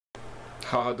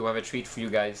Oh, do I have a treat for you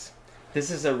guys.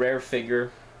 This is a rare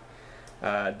figure.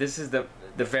 This is the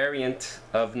variant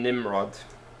of Nimrod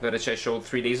that I showed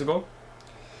 3 days ago.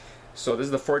 So this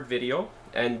is the fourth video,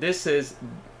 and this is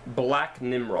Black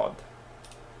Nimrod.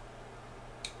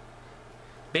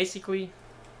 Basically,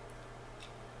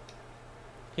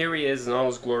 here he is in all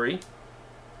his glory.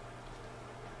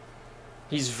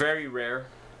 He's very rare.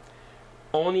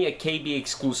 Only a KB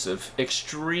exclusive.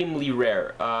 Extremely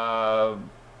rare.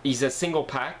 He's a single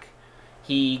pack.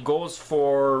 He goes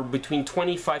for between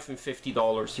 $25 and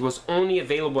 $50. He was only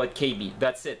available at KB.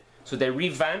 That's it. So they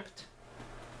revamped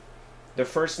the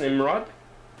first Nimrod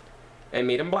and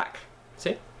made him black.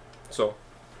 See? So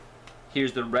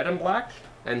here's the red and black,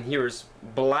 and here's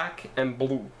black and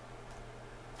blue.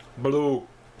 Blue.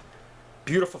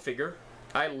 Beautiful figure.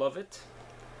 I love it.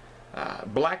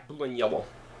 Black, blue, and yellow.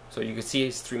 So you can see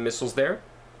his 3 missiles there.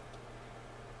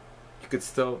 You could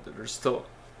still,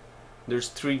 there's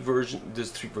three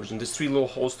little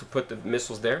holes to put the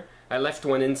missiles there. I left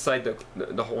one inside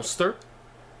the holster.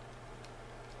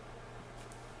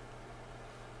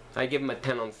 I give him a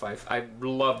 10 on 5. I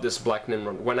love this Black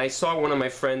Nimrod. When I saw one of my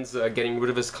friends getting rid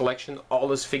of his collection, all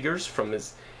his figures from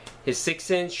his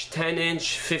 6-inch,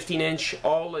 10-inch, 15-inch,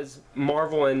 all his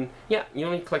Marvel, and yeah, you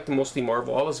only collect mostly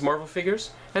Marvel, all his Marvel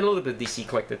figures, and a little bit of DC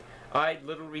collected. I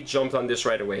literally jumped on this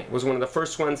right away. It was one of the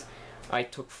first ones I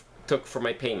took for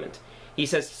my payment. He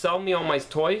says, sell me all my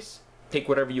toys, take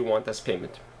whatever you want as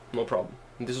payment. No problem.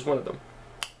 And this is one of them.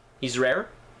 He's rare.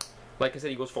 Like I said,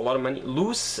 he goes for a lot of money.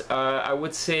 Loose, I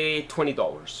would say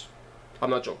 $20. I'm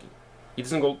not joking. He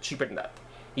doesn't go cheaper than that.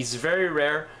 He's very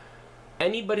rare.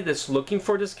 Anybody that's looking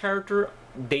for this character,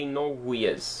 they know who he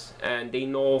is. And they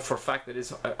know for a fact that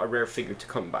it's a rare figure to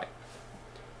come by.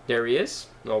 There he is,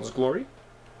 in all his glory.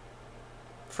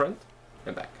 Front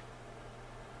and back.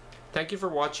 Thank you for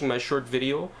watching my short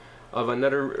video of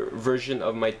another version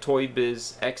of my Toy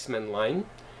Biz X-Men line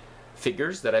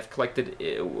figures that I've collected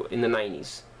in the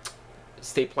 90s.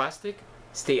 Stay plastic,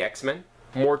 stay X-Men.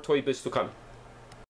 More Toy Biz to come.